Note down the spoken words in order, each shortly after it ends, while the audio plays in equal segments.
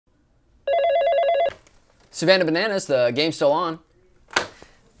Savannah Bananas, the game's still on.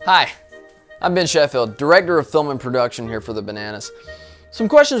 Hi, I'm Ben Sheffield, Director of Film and Production here for the Bananas. Some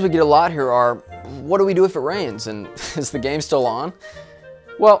questions we get a lot here are, what do we do if it rains, and is the game still on?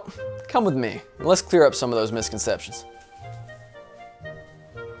 Well, come with me, and let's clear up some of those misconceptions.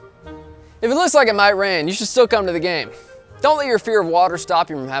 If it looks like it might rain, you should still come to the game. Don't let your fear of water stop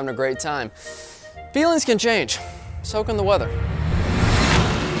you from having a great time. Feelings can change, so can the weather.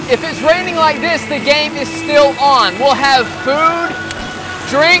 If it's raining like this, the game is still on. We'll have food,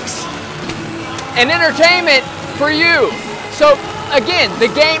 drinks, and entertainment for you. So again, the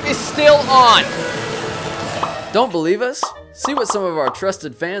game is still on. Don't believe us? See what some of our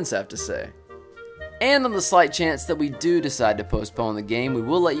trusted fans have to say. And on the slight chance that we do decide to postpone the game, we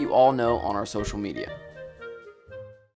will let you all know on our social media.